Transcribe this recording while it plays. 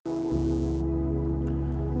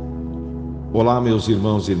Olá, meus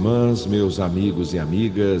irmãos e irmãs, meus amigos e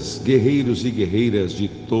amigas, guerreiros e guerreiras de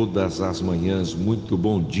todas as manhãs, muito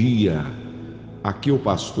bom dia. Aqui é o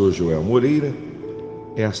pastor Joel Moreira,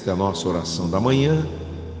 esta é a nossa oração da manhã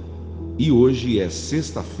e hoje é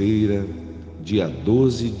sexta-feira, dia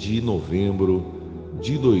 12 de novembro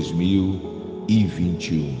de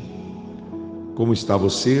 2021. Como está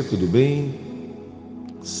você? Tudo bem?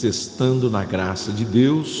 Sextando na graça de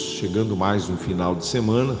Deus, chegando mais um final de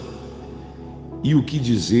semana. E o que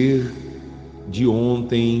dizer de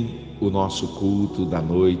ontem, o nosso culto da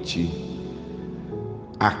noite,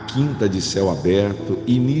 a quinta de céu aberto,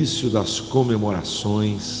 início das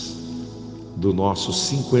comemorações do nosso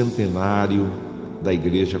cinquentenário da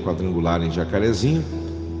Igreja Quadrangular em Jacarezinho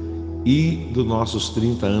e dos nossos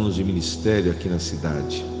 30 anos de ministério aqui na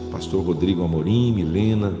cidade. Pastor Rodrigo Amorim,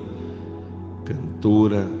 Milena,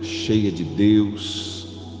 cantora cheia de Deus,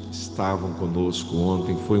 estavam conosco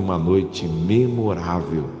ontem. Foi uma noite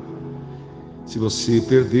memorável. Se você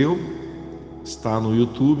perdeu, está no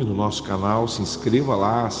YouTube, no nosso canal, se inscreva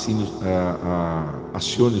lá,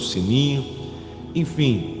 acione o sininho.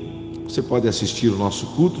 Enfim, você pode assistir o nosso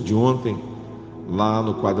culto de ontem lá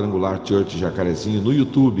no Quadrangular Church Jacarezinho, no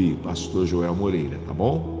YouTube, pastor Joel Moreira, tá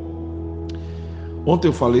bom? Ontem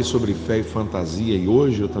eu falei sobre fé e fantasia e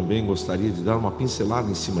hoje eu também gostaria de dar uma pincelada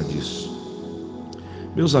em cima disso.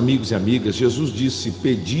 Meus amigos e amigas, Jesus disse: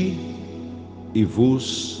 pedi e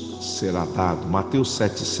vos será dado, Mateus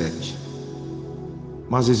 7,7.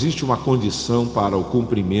 Mas existe uma condição para o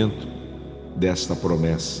cumprimento desta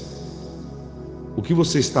promessa. O que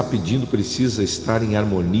você está pedindo precisa estar em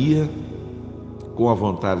harmonia com a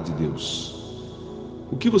vontade de Deus.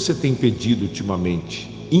 O que você tem pedido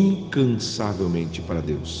ultimamente, incansavelmente para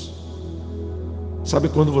Deus? Sabe,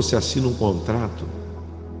 quando você assina um contrato,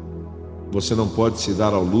 você não pode se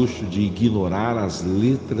dar ao luxo de ignorar as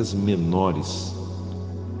letras menores.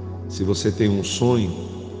 Se você tem um sonho,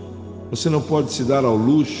 você não pode se dar ao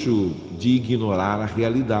luxo de ignorar a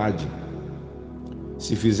realidade.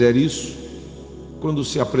 Se fizer isso, quando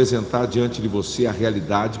se apresentar diante de você, a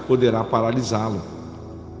realidade poderá paralisá-lo.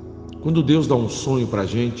 Quando Deus dá um sonho para a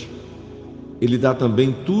gente, Ele dá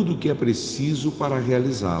também tudo o que é preciso para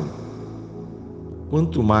realizá-lo.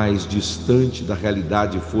 Quanto mais distante da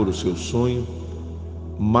realidade for o seu sonho,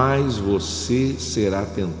 mais você será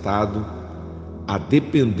tentado a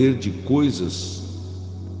depender de coisas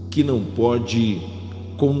que não pode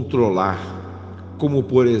controlar, como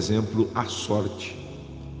por exemplo a sorte.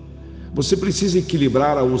 Você precisa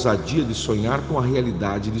equilibrar a ousadia de sonhar com a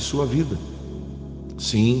realidade de sua vida.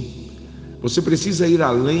 Sim, você precisa ir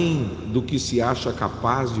além do que se acha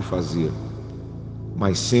capaz de fazer,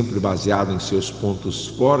 mas sempre baseado em seus pontos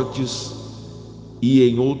fortes e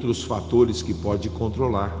em outros fatores que pode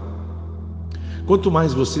controlar. Quanto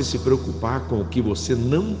mais você se preocupar com o que você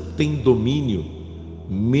não tem domínio,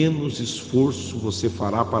 menos esforço você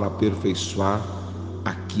fará para aperfeiçoar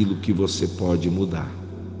aquilo que você pode mudar.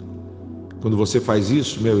 Quando você faz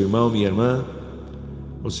isso, meu irmão, minha irmã,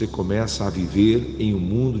 você começa a viver em um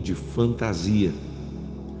mundo de fantasia.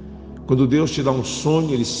 Quando Deus te dá um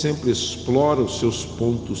sonho, Ele sempre explora os seus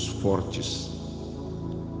pontos fortes.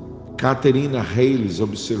 Catherine Hayles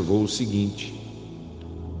observou o seguinte: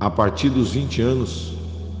 a partir dos 20 anos,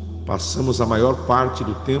 passamos a maior parte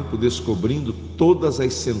do tempo descobrindo todas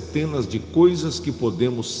as centenas de coisas que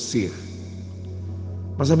podemos ser.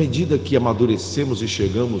 Mas à medida que amadurecemos e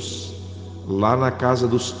chegamos lá na casa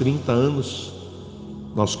dos 30 anos,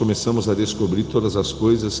 nós começamos a descobrir todas as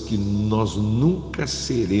coisas que nós nunca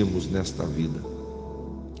seremos nesta vida.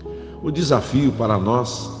 O desafio para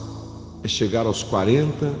nós é chegar aos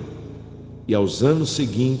 40 e aos anos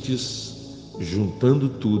seguintes, juntando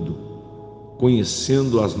tudo,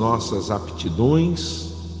 conhecendo as nossas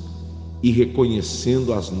aptidões e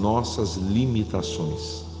reconhecendo as nossas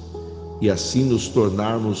limitações, e assim nos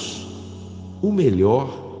tornarmos o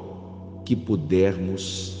melhor que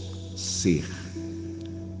pudermos ser.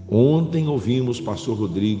 Ontem ouvimos pastor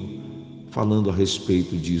Rodrigo falando a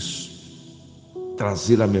respeito disso.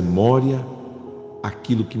 Trazer à memória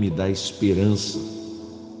aquilo que me dá esperança.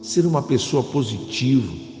 Ser uma pessoa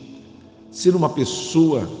positiva. Ser uma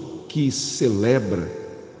pessoa que celebra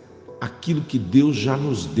aquilo que Deus já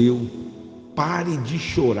nos deu. Pare de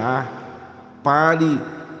chorar. Pare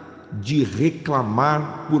de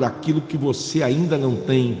reclamar por aquilo que você ainda não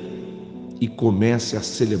tem e comece a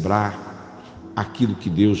celebrar aquilo que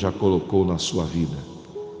Deus já colocou na sua vida.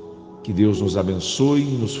 Que Deus nos abençoe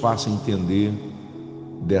e nos faça entender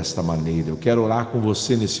desta maneira. Eu quero orar com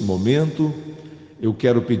você nesse momento. Eu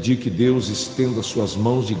quero pedir que Deus estenda suas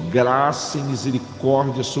mãos de graça e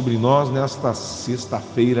misericórdia sobre nós nesta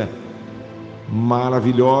sexta-feira,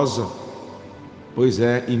 maravilhosa. Pois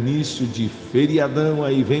é, início de feriadão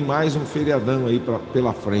aí, vem mais um feriadão aí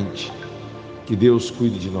pela frente. Que Deus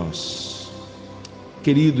cuide de nós.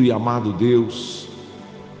 Querido e amado Deus,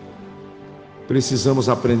 precisamos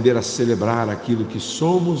aprender a celebrar aquilo que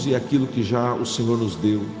somos e aquilo que já o Senhor nos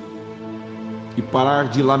deu. E parar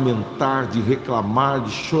de lamentar, de reclamar,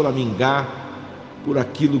 de choramingar por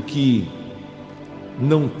aquilo que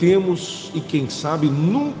não temos e quem sabe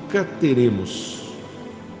nunca teremos.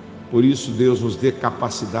 Por isso, Deus, nos dê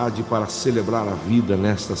capacidade para celebrar a vida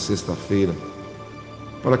nesta sexta-feira,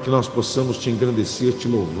 para que nós possamos te engrandecer, te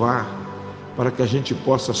louvar, para que a gente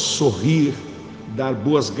possa sorrir, dar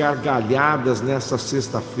boas gargalhadas nesta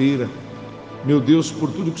sexta-feira, meu Deus, por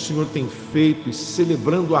tudo que o Senhor tem feito e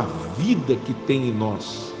celebrando a vida que tem em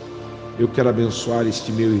nós. Eu quero abençoar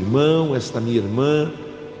este meu irmão, esta minha irmã,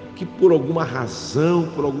 que por alguma razão,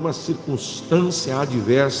 por alguma circunstância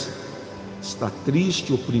adversa, está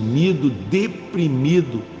triste, oprimido,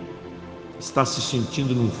 deprimido, está se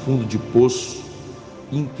sentindo num fundo de poço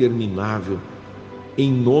interminável.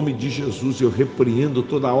 Em nome de Jesus, eu repreendo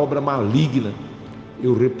toda a obra maligna,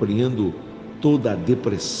 eu repreendo toda a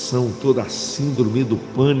depressão, toda a síndrome do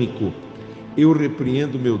pânico, eu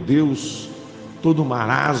repreendo, meu Deus, todo o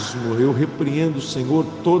marasmo, eu repreendo, Senhor,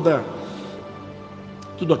 tudo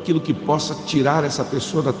aquilo que possa tirar essa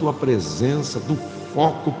pessoa da tua presença, do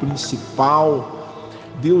foco principal.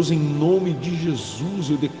 Deus, em nome de Jesus,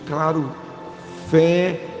 eu declaro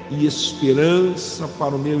fé e esperança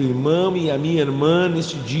para o meu irmão e a minha irmã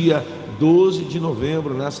neste dia 12 de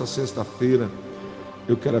novembro, nessa sexta-feira.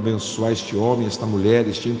 Eu quero abençoar este homem, esta mulher,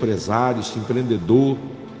 este empresário, este empreendedor,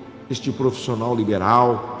 este profissional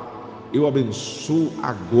liberal. Eu abençoo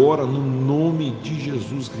agora no nome de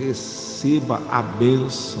Jesus. Receba a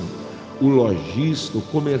bênção, o lojista, o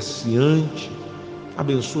comerciante.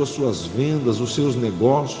 Abençoa as suas vendas, os seus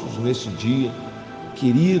negócios nesse dia.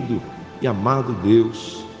 Querido e amado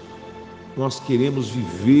Deus, nós queremos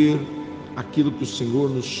viver aquilo que o Senhor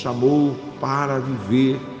nos chamou para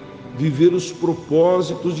viver os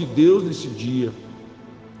propósitos de Deus nesse dia.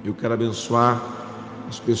 Eu quero abençoar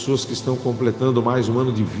as pessoas que estão completando mais um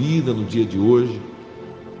ano de vida no dia de hoje,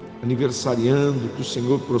 aniversariando, que o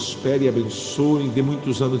Senhor prospere e abençoe, dê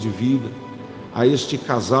muitos anos de vida. A este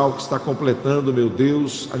casal que está completando, meu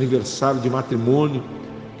Deus, aniversário de matrimônio,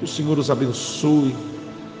 que o Senhor os abençoe,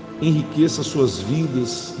 enriqueça suas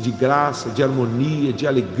vidas de graça, de harmonia, de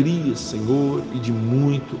alegria, Senhor, e de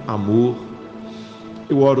muito amor.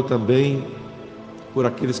 Eu oro também por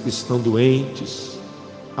aqueles que estão doentes,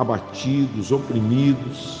 abatidos,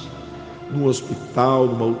 oprimidos, no hospital,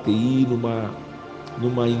 numa UTI,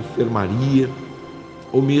 numa enfermaria,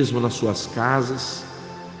 ou mesmo nas suas casas,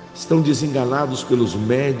 estão desenganados pelos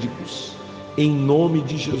médicos. Em nome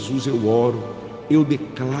de Jesus eu oro, eu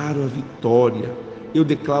declaro a vitória, eu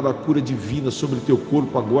declaro a cura divina sobre o teu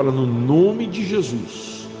corpo agora, no nome de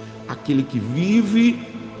Jesus, aquele que vive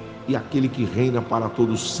e aquele que reina para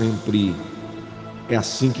todos sempre. É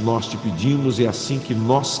assim que nós te pedimos, é assim que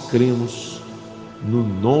nós cremos, no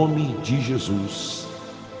nome de Jesus.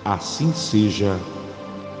 Assim seja.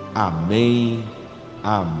 Amém,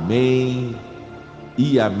 amém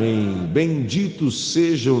e amém. Bendito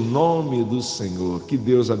seja o nome do Senhor. Que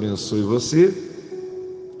Deus abençoe você.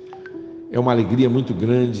 É uma alegria muito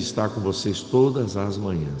grande estar com vocês todas as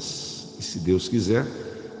manhãs. E se Deus quiser,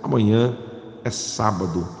 amanhã é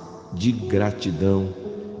sábado de gratidão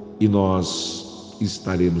e nós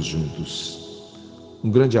estaremos juntos.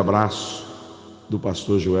 Um grande abraço do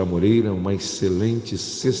pastor Joel Moreira, uma excelente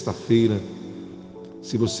sexta-feira.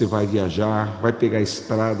 Se você vai viajar, vai pegar a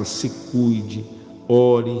estrada, se cuide,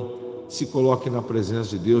 ore, se coloque na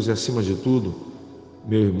presença de Deus e, acima de tudo,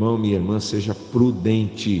 meu irmão, minha irmã, seja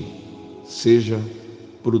prudente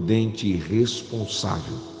e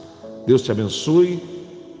responsável. Deus te abençoe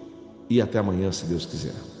e até amanhã, se Deus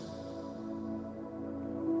quiser.